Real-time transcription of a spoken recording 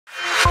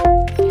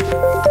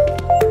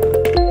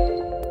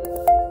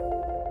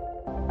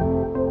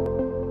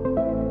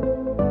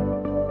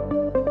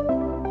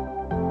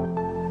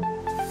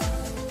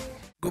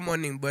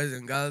morning, boys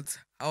and girls.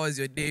 How has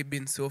your day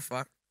been so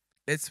far?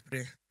 Let's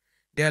pray.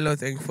 Dear Lord,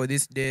 thank you for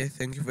this day.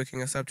 Thank you for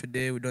waking us up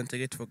today. We don't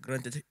take it for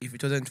granted. If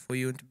it wasn't for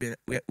you,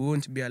 we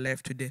wouldn't be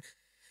alive today.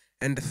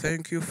 And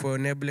thank you for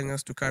enabling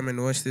us to come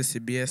and watch this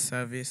CBS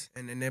service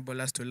and enable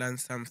us to learn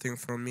something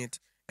from it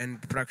and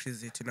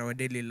practice it in our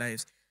daily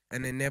lives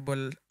and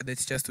enable the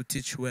teachers to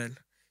teach well.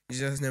 In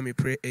Jesus' name we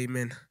pray,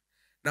 amen.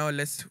 Now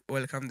let's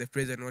welcome the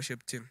praise and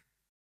worship team.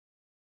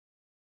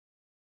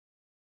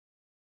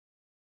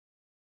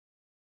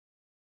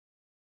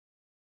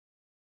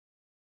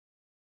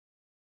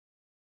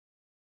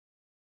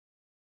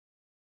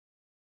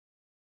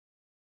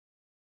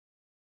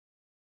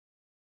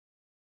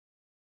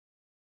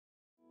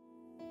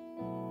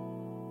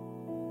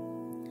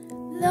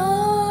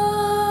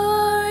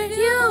 Lord,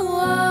 you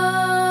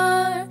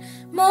are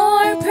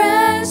more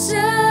precious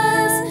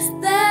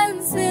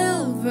than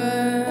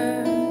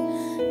silver.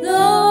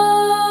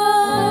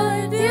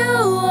 Lord,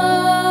 you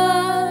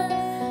are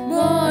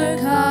more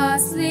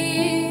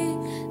costly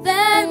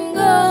than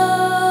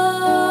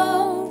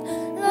gold.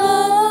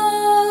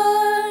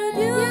 Lord,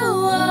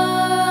 you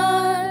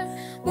are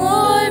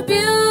more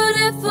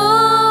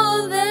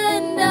beautiful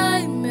than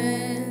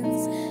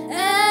diamonds,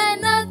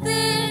 and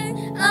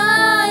nothing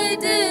I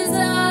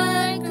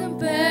desire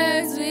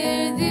compares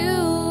with you.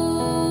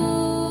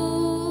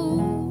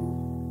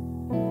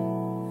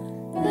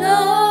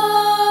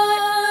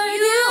 Lord,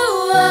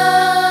 you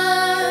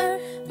are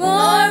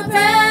more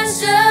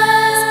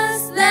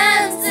precious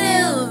than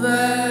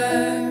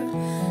silver.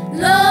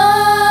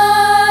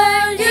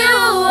 Lord, you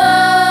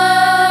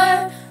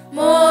are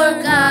more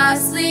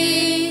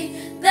costly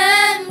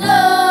than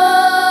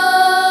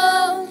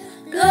gold.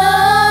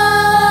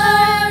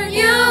 Lord,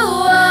 you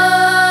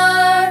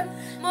are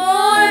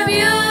more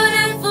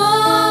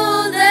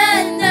beautiful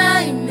than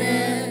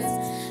diamonds,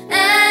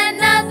 and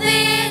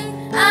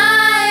nothing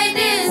I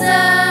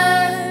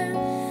desire,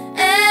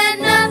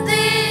 and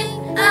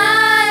nothing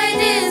I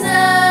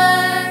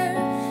desire,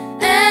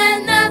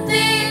 and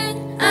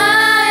nothing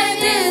I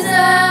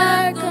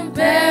desire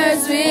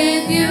compares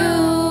with you.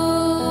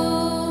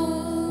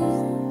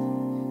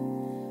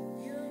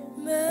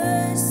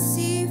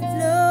 Mercy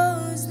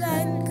flows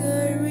like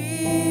a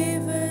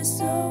river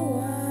so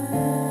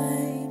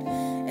wide,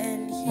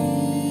 and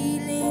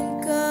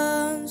healing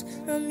comes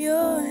from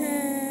your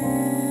hand,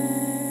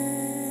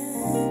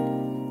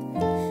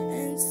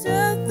 and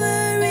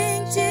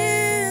suffering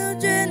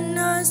children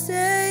are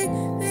safe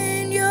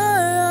in your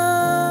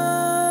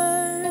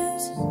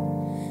arms.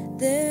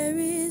 There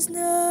is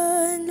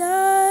none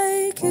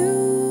like you.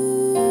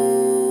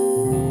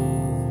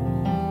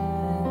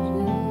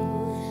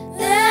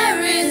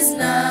 There is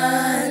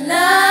none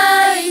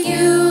like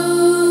you.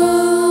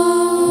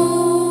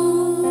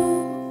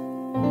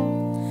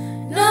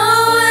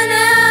 No one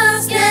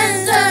else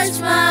can touch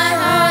my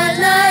heart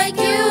like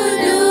you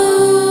do.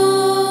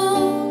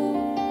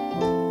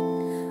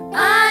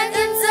 I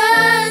can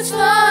search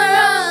for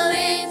all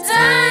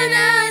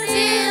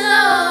eternity,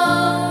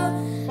 Lord,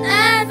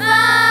 and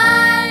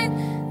find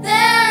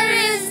there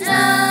is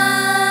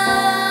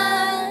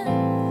none.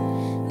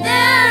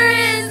 There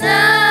is none.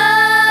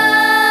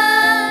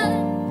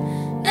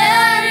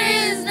 There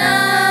is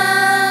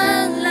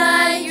none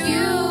like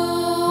you.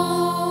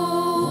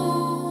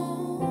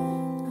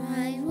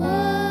 I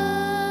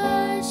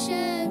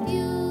worship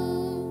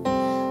you,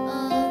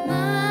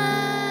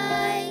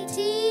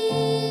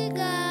 Almighty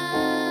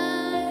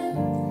God.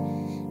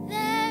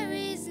 There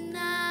is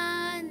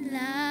none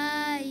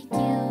like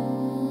you.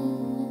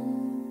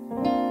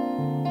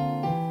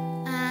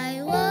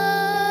 I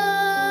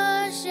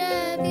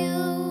worship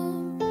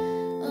you,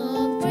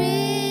 O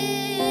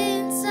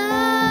Prince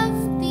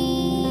of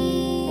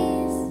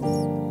Peace.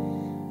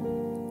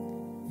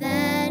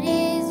 That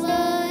is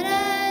what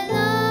I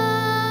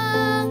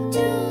long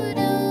to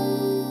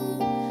do.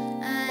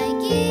 I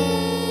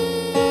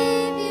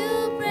give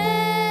you praise,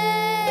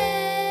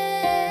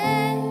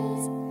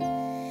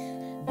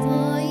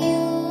 for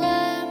you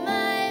are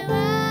my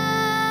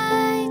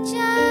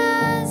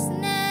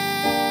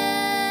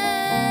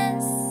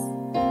righteousness.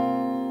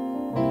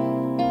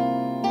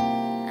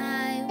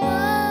 I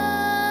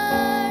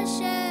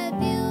worship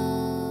you,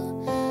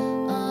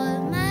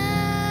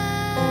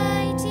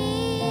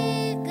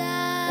 Almighty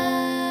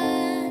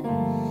God.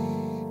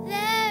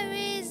 There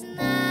is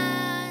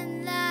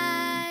none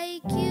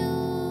like you.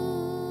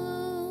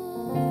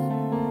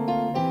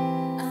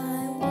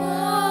 I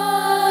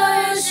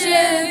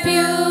worship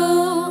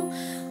you,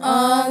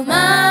 Almighty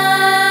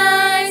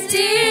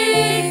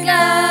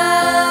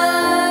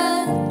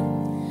God.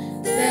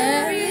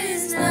 There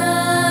is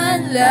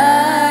none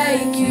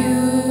like you.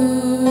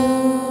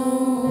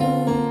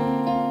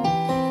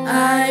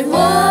 I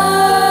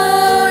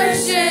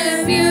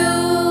worship you,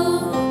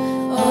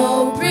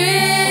 O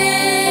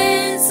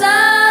Prince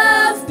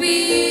of Peace.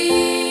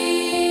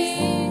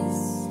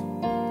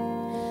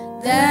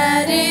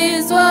 That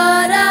is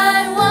what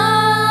I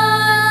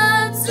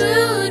want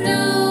to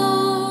do.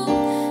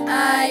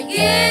 I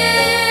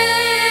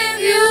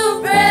give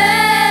you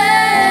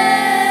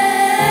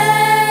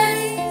praise,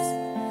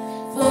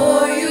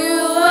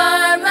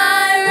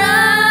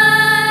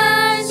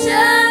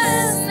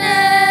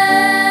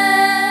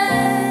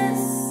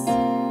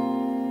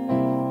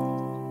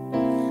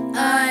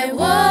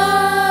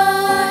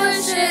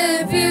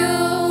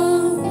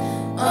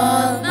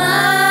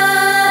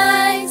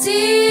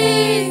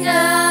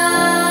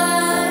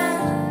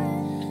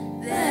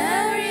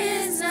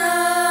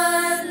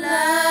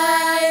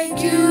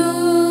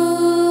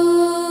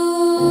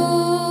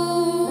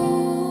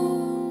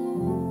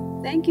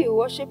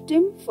 worship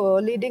team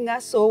for leading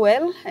us so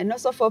well and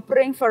also for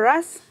praying for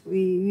us.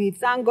 We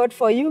thank God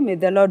for you. May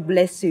the Lord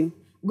bless you.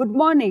 Good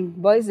morning,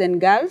 boys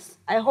and girls.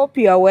 I hope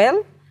you are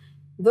well.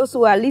 Those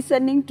who are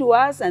listening to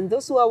us and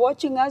those who are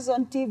watching us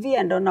on TV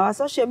and on our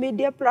social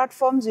media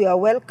platforms, you are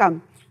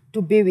welcome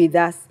to be with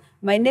us.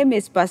 My name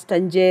is Pastor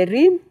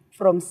Njeri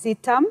from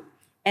CITAM,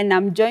 and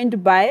I'm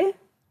joined by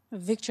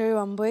Victory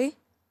Wambui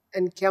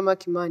and Kiama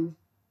Kimani.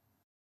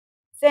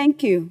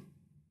 Thank you.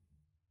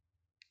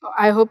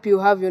 I hope you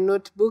have your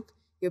notebook,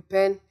 your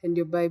pen, and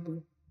your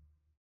Bible.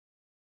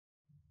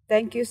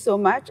 Thank you so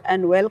much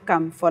and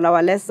welcome for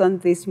our lesson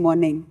this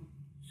morning.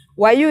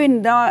 Were you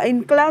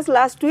in class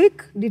last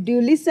week? Did you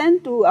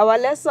listen to our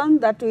lesson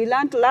that we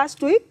learned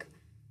last week?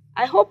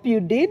 I hope you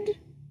did.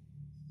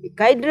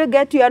 Kindly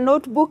get your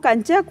notebook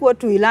and check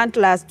what we learned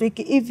last week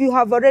if you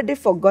have already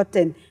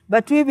forgotten.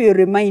 But we will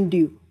remind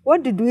you.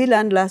 What did we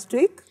learn last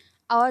week?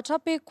 Our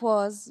topic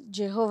was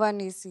Jehovah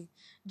Nissi.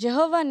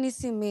 Jehovah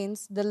Nissi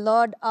means the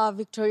Lord our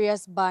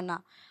victorious banner.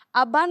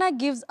 Our banner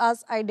gives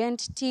us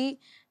identity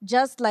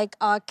just like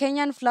our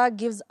Kenyan flag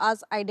gives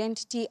us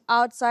identity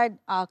outside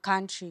our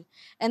country.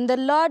 And the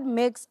Lord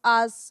makes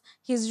us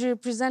his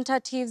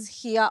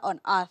representatives here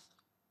on earth.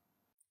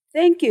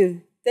 Thank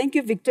you. Thank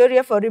you,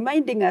 Victoria, for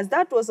reminding us.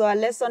 That was our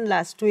lesson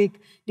last week.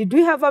 Did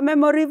we have a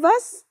memory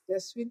verse?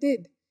 Yes, we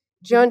did.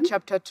 John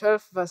chapter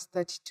 12, verse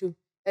 32.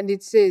 And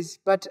it says,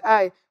 "But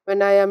I,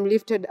 when I am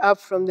lifted up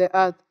from the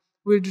earth,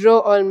 will draw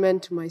all men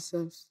to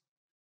myself."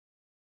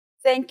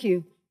 Thank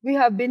you. We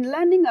have been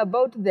learning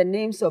about the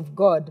names of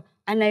God.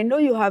 And I know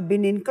you have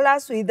been in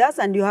class with us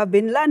and you have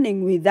been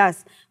learning with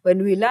us.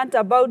 When we learned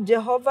about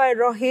Jehovah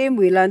Elohim,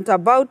 we learned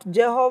about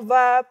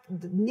Jehovah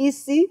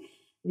Nissi.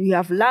 We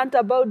have learned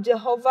about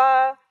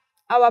Jehovah,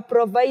 our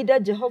provider,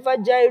 Jehovah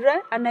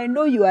Jireh. And I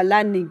know you are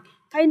learning.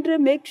 Kindly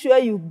make sure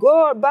you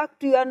go back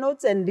to your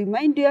notes and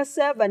remind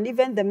yourself and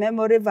even the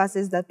memory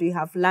verses that we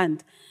have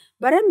learned.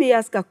 But let me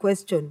ask a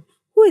question.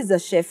 Who is a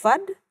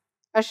shepherd?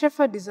 A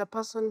shepherd is a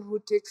person who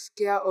takes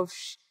care of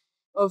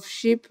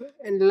sheep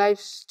and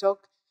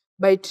livestock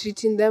by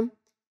treating them,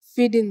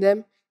 feeding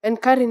them,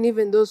 and carrying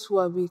even those who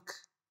are weak.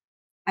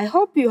 I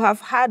hope you have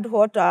heard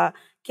what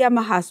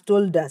Kiama has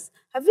told us.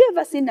 Have you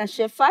ever seen a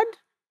shepherd?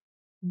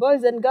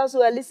 Boys and girls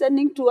who are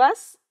listening to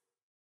us,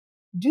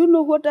 do you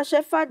know what a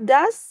shepherd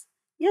does?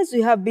 Yes,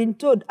 we have been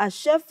told a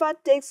shepherd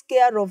takes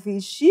care of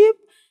his sheep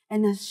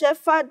and a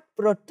shepherd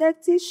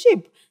protects his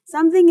sheep.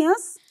 Something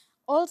else?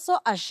 Also,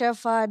 a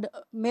shepherd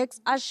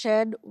makes a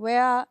shed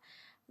where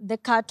the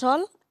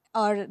cattle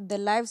or the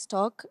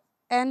livestock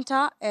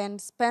enter and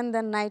spend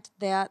the night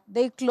there.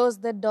 They close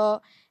the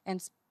door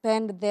and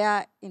spend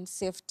there in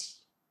safety.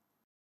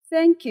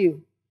 Thank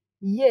you.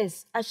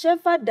 Yes, a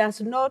shepherd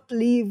does not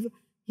leave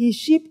his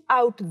sheep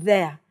out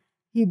there.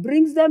 He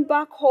brings them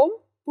back home,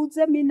 puts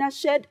them in a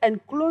shed,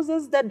 and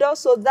closes the door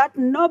so that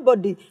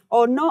nobody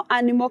or no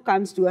animal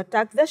comes to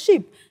attack the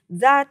sheep.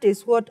 That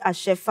is what a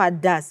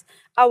shepherd does.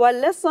 Our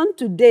lesson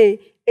today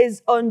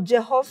is on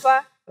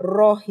Jehovah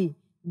Rohi,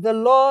 the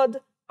Lord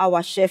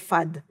our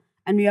shepherd.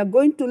 And we are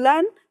going to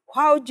learn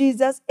how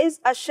Jesus is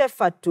a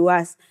shepherd to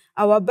us.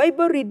 Our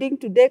Bible reading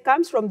today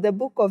comes from the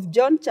book of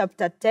John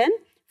chapter 10,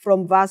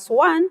 from verse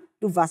 1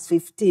 to verse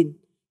 15.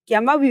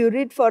 Kiama will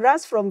read for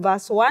us from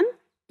verse 1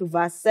 to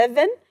verse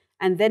 7,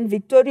 and then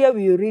Victoria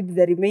will read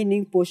the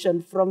remaining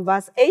portion from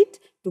verse 8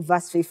 to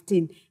verse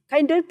 15.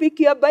 Kindly pick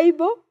your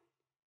Bible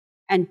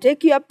and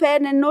take your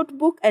pen and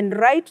notebook and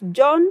write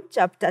John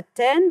chapter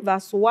 10,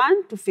 verse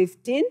 1 to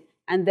 15,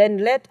 and then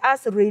let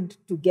us read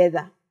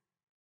together.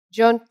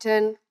 John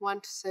 10,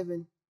 1 to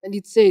 7. And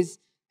it says,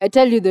 "I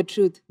tell you the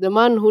truth, the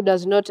man who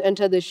does not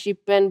enter the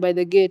sheep pen by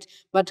the gate,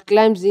 but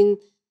climbs in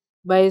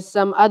by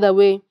some other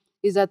way,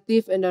 is a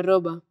thief and a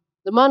robber.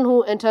 The man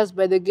who enters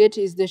by the gate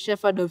is the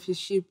shepherd of his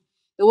sheep.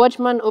 The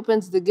watchman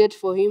opens the gate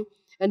for him,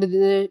 and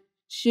the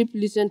sheep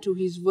listen to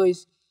his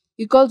voice.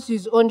 He calls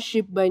his own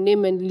sheep by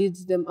name and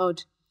leads them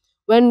out.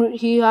 When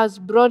he has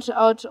brought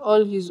out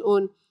all his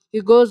own,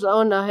 he goes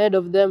on ahead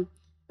of them,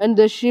 and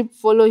the sheep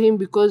follow him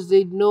because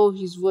they know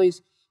his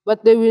voice.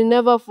 But they will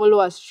never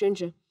follow a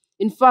stranger.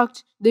 In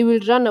fact, they will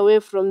run away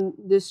from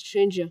the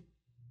stranger,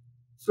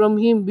 from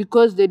him,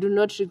 because they do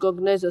not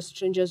recognize a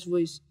stranger's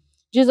voice."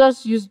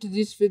 Jesus used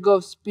this figure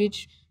of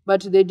speech,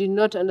 but they did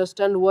not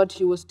understand what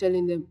he was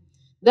telling them.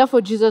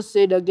 Therefore Jesus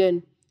said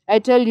again, "I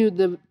tell you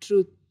the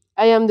truth,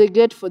 I am the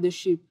gate for the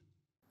sheep."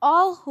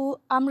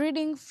 I'm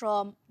reading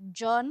from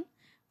John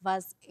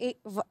verse 8,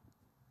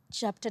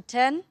 chapter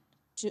 10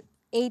 to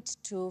 8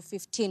 to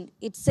 15.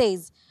 It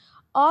says,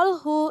 "All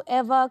who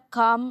ever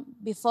come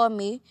before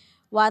me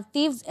were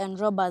thieves and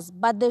robbers,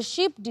 but the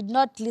sheep did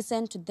not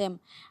listen to them.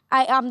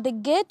 I am the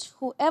gate.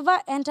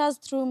 Whoever enters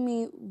through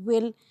me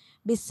will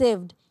be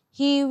saved.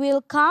 He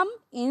will come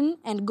in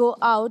and go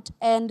out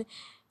and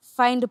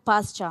find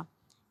pasture.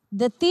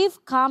 The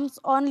thief comes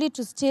only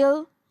to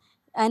steal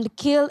and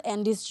kill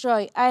and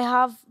destroy. I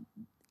have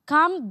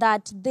come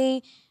that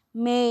they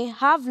may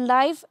have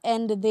life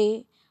and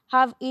they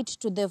have it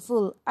to the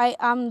full. I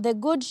am the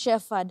good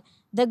shepherd.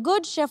 The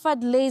good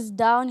shepherd lays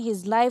down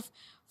his life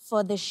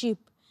for the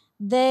sheep.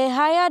 The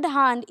hired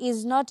hand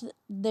is not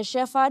the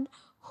shepherd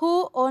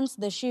who owns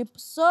the sheep.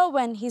 So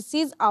when he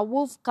sees a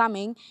wolf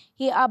coming,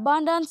 he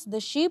abandons the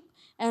sheep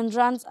and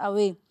runs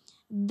away.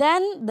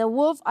 Then the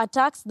wolf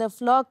attacks the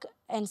flock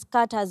and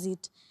scatters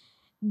it.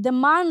 The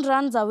man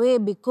runs away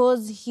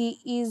because he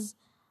is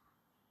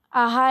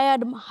a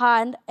hired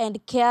hand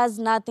and cares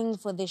nothing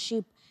for the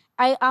sheep.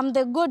 I am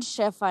the good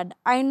shepherd.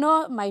 I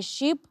know my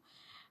sheep,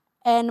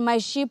 and my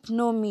sheep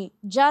know me,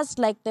 just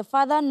like the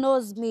Father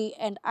knows me,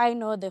 and I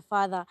know the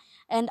Father.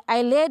 And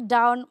I lay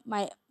down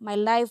my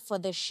life for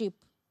the sheep.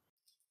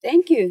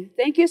 Thank you.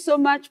 Thank you so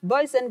much,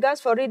 boys and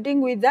girls, for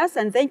reading with us.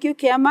 And thank you,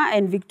 Kiama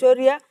and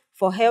Victoria,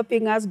 for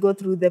helping us go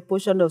through the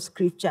portion of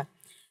Scripture.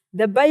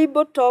 The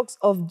Bible talks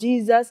of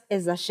Jesus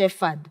as a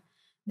shepherd.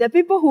 The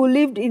people who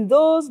lived in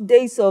those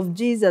days of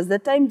Jesus, the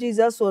time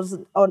Jesus was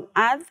on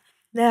earth,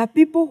 there are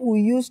people who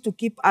used to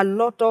keep a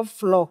lot of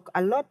flock,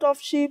 a lot of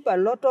sheep, a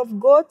lot of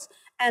goats.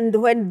 And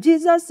when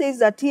Jesus says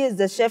that he is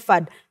the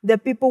shepherd, the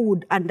people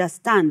would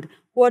understand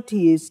what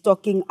he is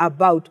talking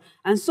about.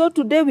 And so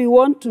today we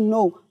want to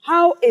know,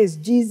 how is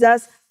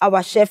Jesus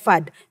our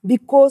shepherd?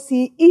 Because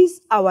he is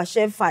our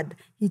shepherd.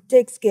 He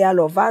takes care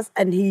of us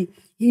and he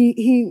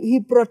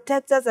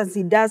protects us and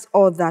he does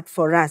all that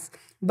for us.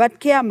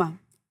 But Kiama,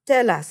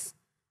 tell us,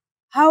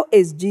 how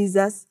is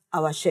Jesus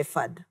our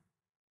shepherd?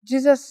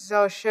 Jesus is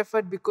our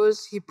shepherd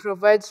because he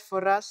provides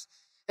for us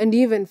and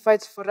he even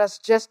fights for us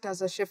just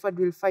as a shepherd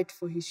will fight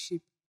for his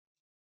sheep.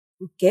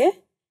 Okay?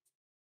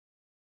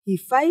 He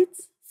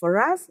fights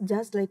for us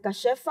just like a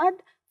shepherd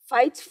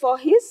fights for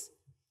his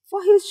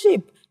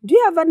sheep. Do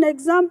you have an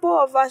example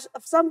of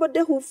somebody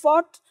who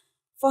fought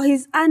for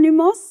his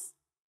animals?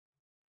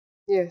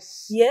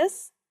 Yes.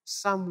 Yes?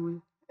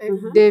 Samuel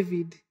and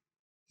David.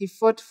 He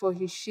fought for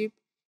his sheep.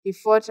 He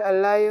fought a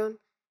lion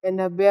and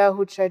a bear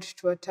who tried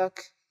to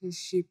attack his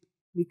sheep.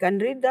 We can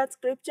read that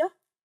scripture.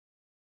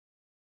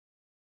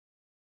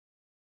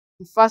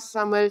 In 1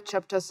 Samuel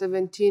chapter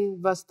 17,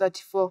 verse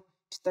 34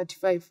 to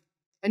 35.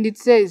 And it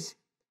says,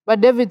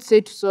 But David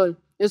said to Saul,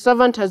 Your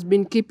servant has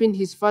been keeping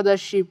his father's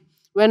sheep.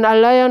 When a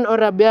lion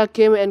or a bear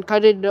came and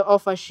carried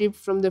off a sheep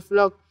from the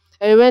flock,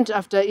 I went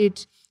after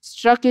it,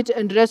 struck it,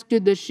 and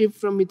rescued the sheep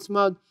from its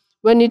mouth.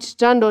 When it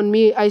turned on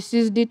me, I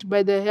seized it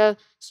by the hair,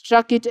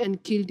 struck it,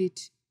 and killed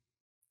it.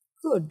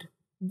 Good.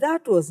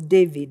 That was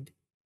David.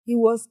 He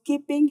was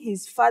keeping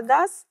his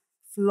father's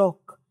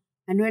flock.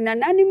 And when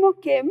an animal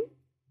came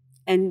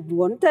and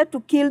wanted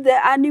to kill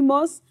the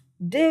animals,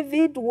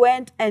 David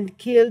went and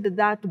killed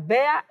that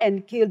bear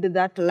and killed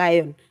that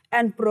lion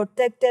and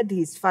protected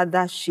his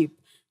father's sheep.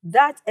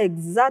 That's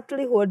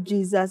exactly what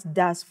Jesus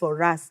does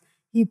for us.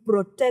 He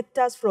protects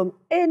us from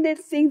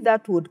anything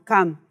that would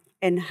come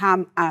and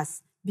harm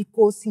us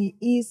because he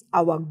is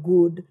our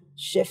good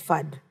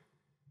shepherd.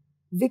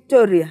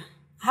 Victoria,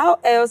 how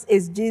else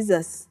is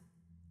Jesus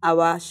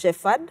our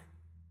shepherd?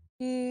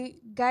 He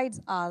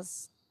guides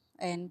us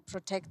and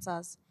protects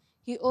us.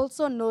 He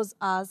also knows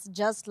us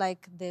just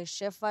like the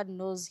shepherd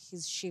knows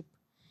his sheep.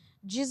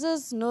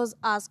 Jesus knows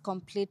us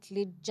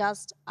completely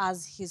just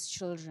as his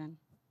children.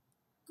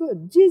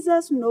 Good.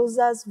 Jesus knows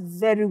us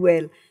very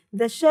well.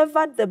 The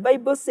shepherd, the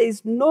Bible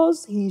says,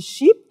 knows his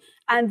sheep,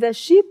 and the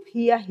sheep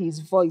hear his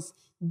voice.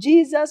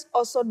 Jesus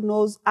also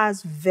knows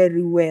us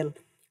very well.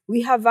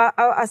 We have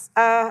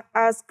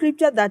a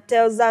scripture that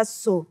tells us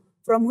so.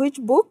 From which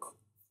book?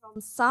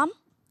 From Psalm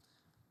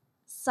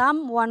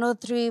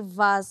 103,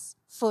 verse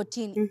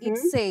 14, it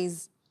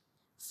says,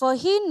 For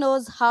he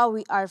knows how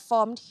we are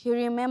formed. He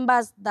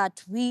remembers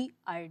that we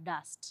are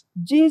dust.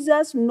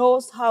 Jesus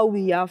knows how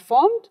we are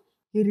formed.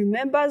 He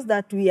remembers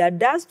that we are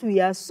dust, we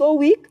are so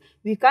weak,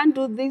 we can't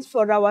do things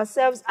for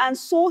ourselves, and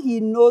so he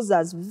knows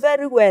us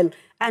very well.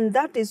 And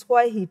that is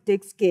why he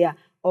takes care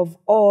of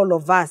all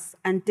of us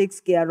and takes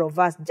care of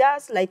us,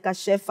 just like a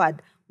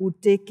shepherd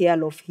would take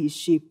care of his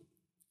sheep.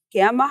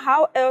 Kiama,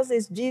 how else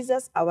is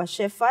Jesus our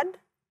shepherd?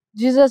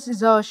 Jesus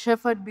is our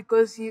shepherd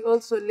because he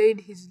also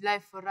laid his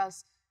life for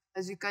us,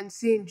 as you can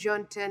see in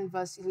John 10,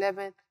 verse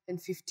 11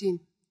 and 15.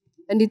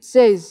 And it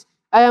says,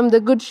 I am the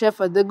good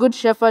shepherd. The good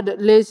shepherd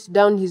lays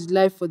down his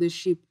life for the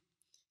sheep.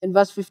 And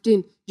verse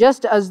 15,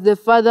 just as the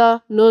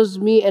Father knows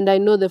me and I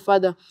know the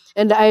Father,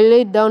 and I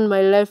laid down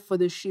my life for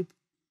the sheep.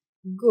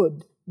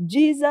 Good.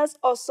 Jesus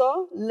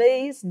also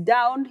laid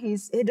down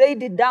his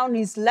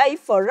life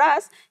for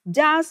us,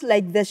 just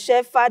like the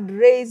shepherd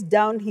lays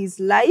down his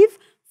life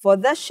for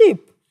the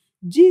sheep.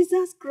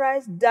 Jesus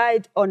Christ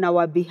died on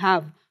our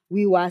behalf.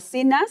 We were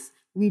sinners,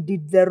 we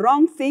did the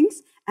wrong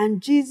things,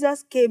 and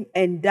Jesus came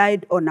and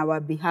died on our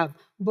behalf.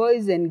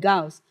 Boys and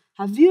girls,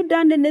 have you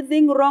done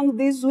anything wrong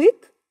this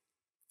week?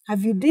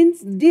 Have you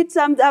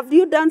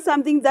done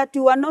something that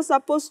you were not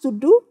supposed to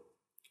do?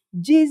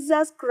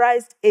 Jesus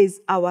Christ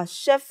is our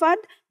shepherd.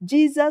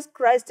 Jesus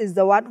Christ is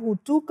the one who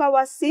took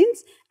our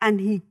sins and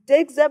he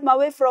takes them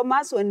away from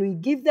us when we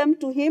give them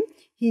to him.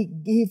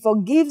 He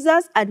forgives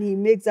us and he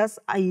makes us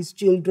his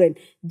children,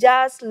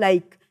 just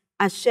like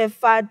a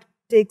shepherd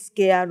takes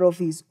care of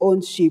his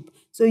own sheep.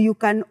 So you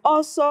can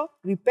also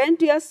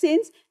repent your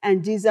sins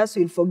and Jesus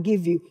will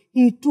forgive you.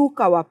 He took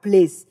our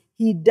place.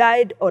 He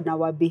died on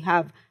our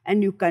behalf,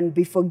 and you can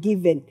be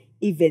forgiven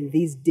even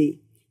this day.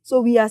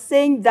 So we are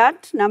saying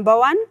that, number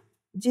one,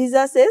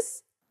 Jesus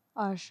is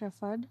Our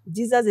shepherd,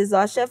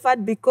 our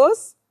shepherd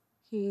because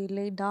he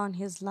laid down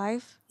his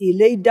life. he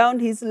laid down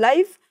his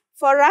life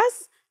for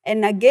us.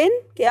 And again,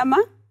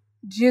 Kiama,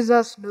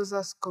 Jesus knows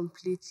us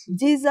completely.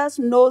 Jesus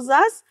knows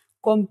us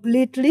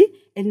completely.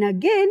 And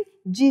again,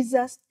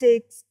 Jesus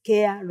takes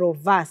care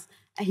of us.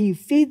 He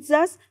feeds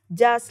us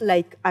just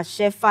like a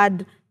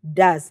shepherd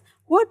does.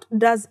 What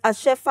does a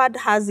shepherd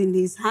has in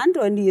his hand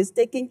when he is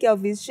taking care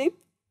of his sheep?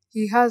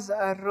 He has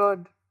a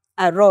rod.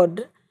 A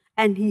rod,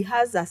 and he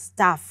has a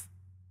staff.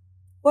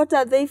 What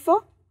are they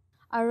for?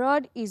 A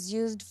rod is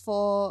used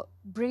for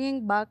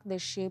bringing back the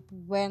sheep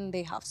when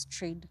they have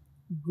strayed.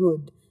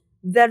 Good.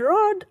 The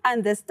rod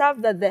and the staff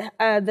that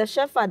the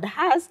shepherd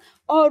has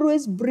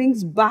always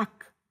brings back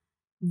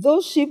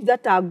those sheep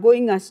that are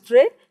going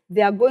astray.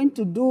 They are going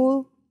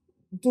to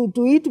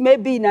eat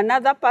maybe in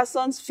another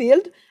person's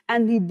field,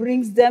 and he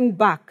brings them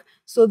back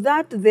so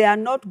that they are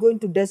not going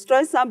to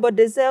destroy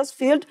somebody else's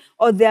field,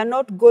 or they are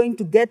not going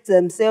to get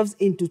themselves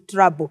into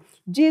trouble.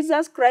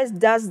 Jesus Christ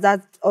does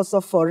that also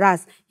for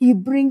us. He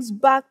brings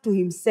back to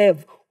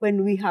himself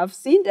when we have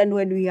sinned and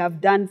when we have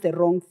done the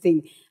wrong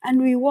thing.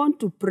 And we want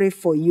to pray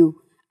for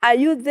you. Are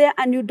you there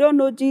and you don't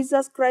know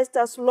Jesus Christ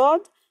as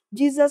Lord?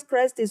 Jesus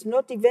Christ is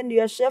not even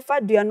your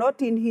shepherd. You are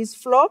not in his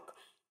flock.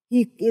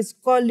 He is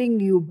calling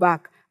you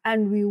back,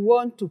 and we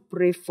want to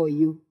pray for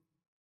you.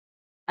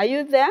 Are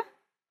you there?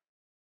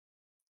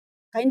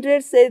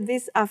 Kindly say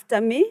this after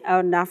me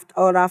or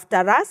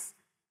after us.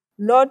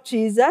 Lord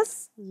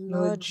Jesus,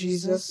 Lord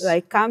Jesus,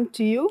 I come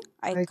to you.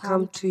 I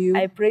come to you.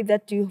 I pray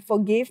that you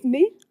forgive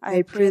me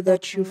I pray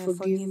that you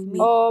forgive me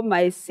all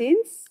my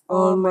sins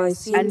all my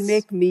sins and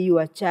make me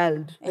your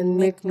child, and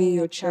make me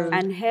your child,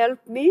 and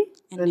help me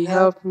and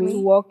help to me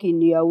walk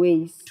in your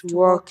ways. to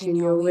walk in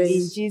your In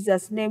ways.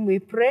 Jesus' name we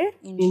pray.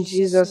 In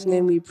Jesus'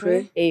 name we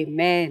pray.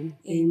 Amen.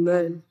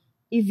 Amen.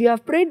 If you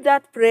have prayed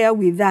that prayer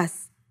with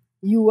us,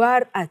 you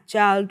are a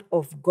child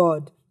of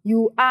God.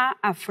 You are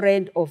a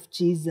friend of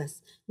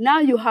Jesus. Now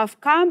you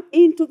have come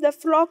into the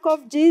flock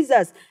of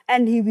Jesus,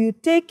 and he will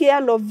take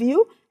care of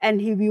you,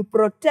 and he will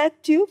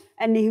protect you,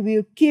 and he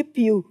will keep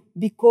you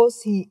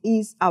because he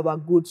is our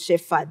good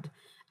shepherd.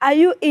 Are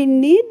you in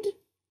need?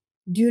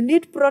 Do you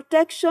need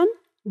protection?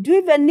 Do you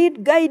even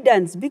need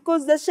guidance?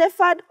 Because the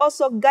shepherd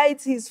also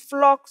guides his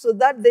flock so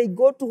that they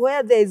go to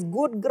where there is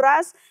good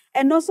grass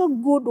and also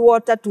good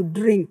water to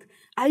drink.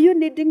 Are you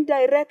needing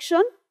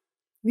direction?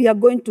 We are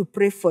going to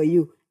pray for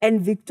you.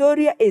 And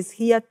Victoria is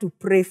here to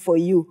pray for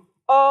you.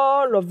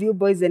 All of you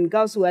boys and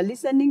girls who are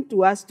listening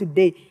to us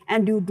today,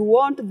 and you'd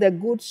want the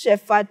good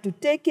shepherd to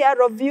take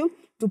care of you,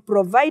 to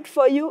provide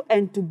for you,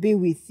 and to be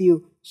with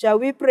you. Shall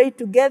we pray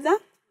together?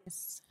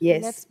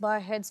 Yes. Let's bow our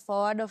heads for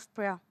a word of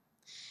prayer.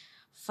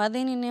 Father,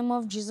 in the name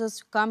of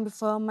Jesus, we come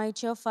before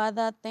Almighty O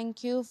Father.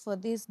 Thank you for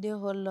this day, O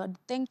Lord.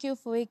 Thank you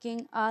for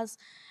waking us,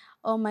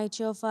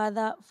 Almighty O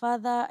Father.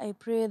 Father, I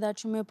pray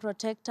that you may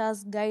protect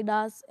us, guide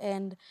us,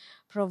 and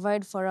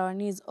provide for our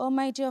needs.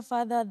 Almighty O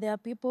Father, there are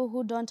people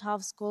who don't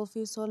have school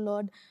fees, O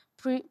Lord.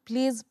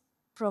 Please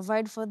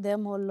provide for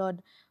them, O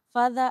Lord.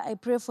 Father, I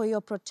pray for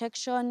your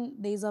protection.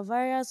 There is a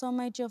virus,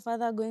 Almighty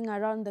Father, going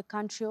around the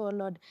country, O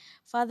Lord.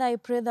 Father, I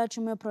pray that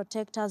you may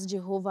protect us,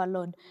 Jehovah,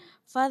 Lord.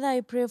 Father,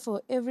 I pray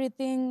for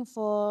everything,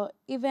 for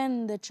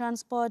even the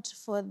transport,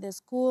 for the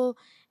school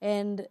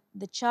and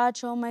the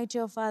church, Almighty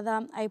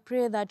Father. I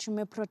pray that you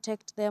may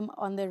protect them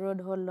on the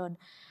road, O Lord.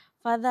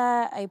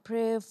 Father, I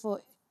pray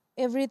for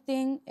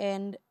everything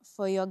and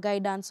for your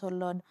guidance, O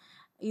Lord.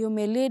 You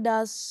may lead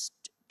us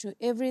to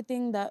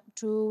everything,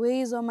 to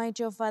ways,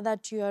 Almighty Father,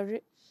 to your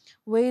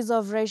ways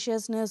of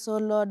righteousness, O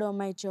Lord,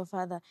 Almighty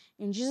Father.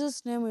 In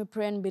Jesus' name we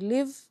pray and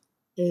believe.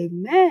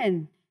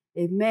 Amen.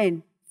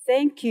 Amen.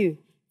 Thank you.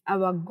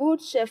 Our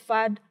good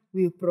shepherd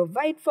will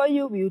provide for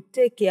you, will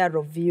take care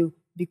of you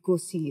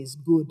because he is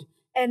good.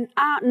 And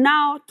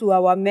now to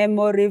our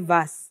memory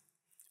verse.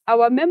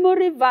 Our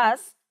memory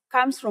verse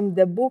comes from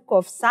the book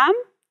of Psalm,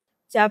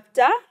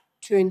 chapter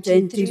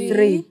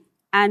 23.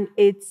 And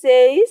it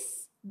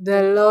says,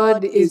 The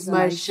Lord is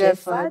my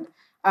shepherd,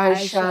 I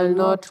shall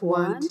not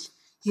want.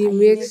 He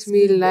makes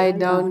me lie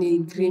down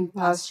in green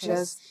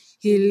pastures.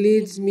 He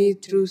leads me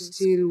through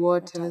still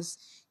waters.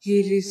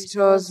 He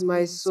restores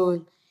my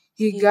soul.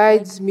 He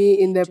guides me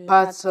in the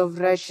paths of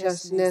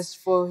righteousness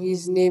for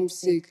his name's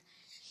sake.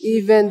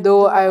 Even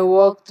though I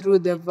walk through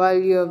the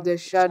valley of the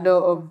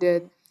shadow of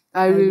death,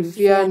 I will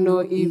fear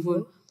no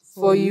evil,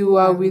 for you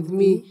are with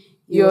me.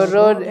 Your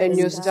rod and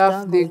your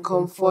staff, they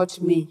comfort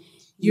me.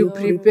 You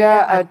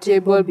prepare a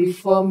table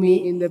before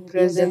me in the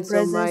presence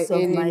of my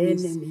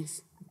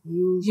enemies.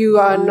 You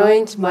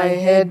anoint my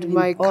head,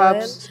 my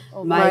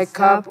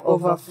cup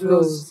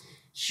overflows.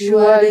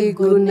 Surely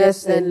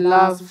goodness and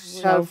love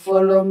shall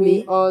follow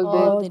me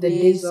all the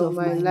days of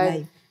my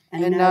life,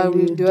 and I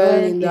will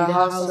dwell in the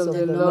house of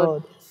the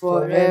Lord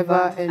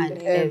forever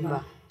and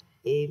ever.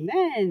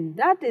 Amen.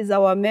 That is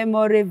our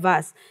memory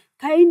verse.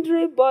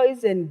 Kindly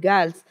boys and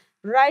girls,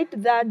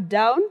 Write that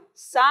down,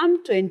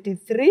 Psalm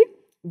 23,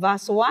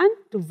 verse 1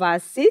 to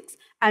verse 6,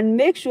 and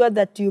make sure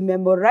that you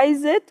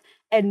memorize it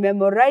and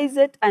memorize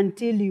it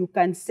until you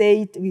can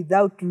say it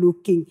without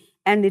looking.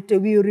 And it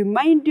will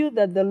remind you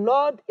that the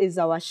Lord is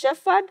our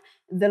shepherd.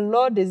 The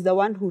Lord is the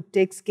one who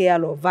takes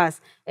care of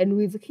us. And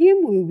with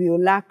him, we will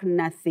lack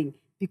nothing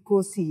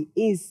because he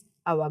is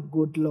our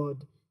good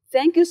Lord.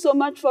 Thank you so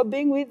much for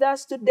being with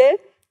us today.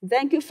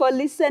 Thank you for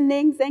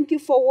listening. Thank you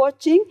for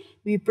watching.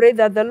 We pray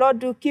that the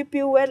Lord will keep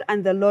you well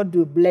and the Lord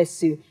will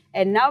bless you.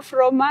 And now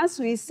from us,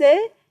 we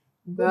say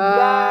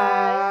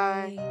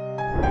goodbye. Bye.